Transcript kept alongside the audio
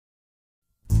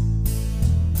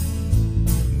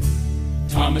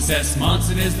Thomas S.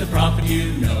 Monson is the prophet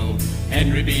you know.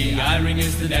 Henry B. Eyring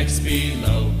is the next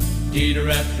below. Dieter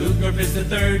F. Uchtdorf is the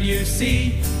third you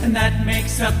see, and that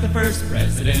makes up the first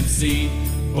presidency.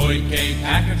 Boyd K.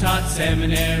 Packer taught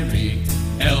seminary.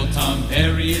 L. Tom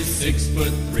Perry is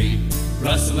 6'3".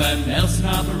 Russell M. Nelson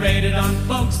operated on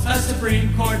folks. A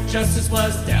Supreme Court justice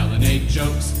was Dallin ate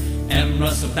jokes. M.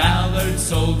 Russell Ballard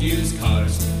sold used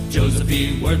cars. Joseph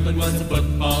B. Wirthlin was a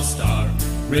football star.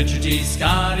 Richard G.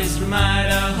 Scott is from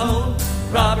Idaho.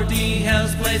 Robert D.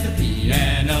 Hales plays the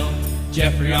piano.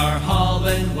 Jeffrey R.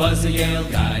 Holland was a Yale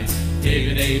guy.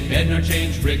 David A. Bednar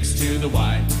changed Ricks to the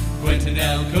Y. Quentin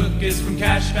L. Cook is from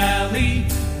Cache Valley.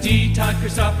 D. Todd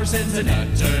Christopherson's an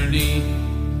attorney.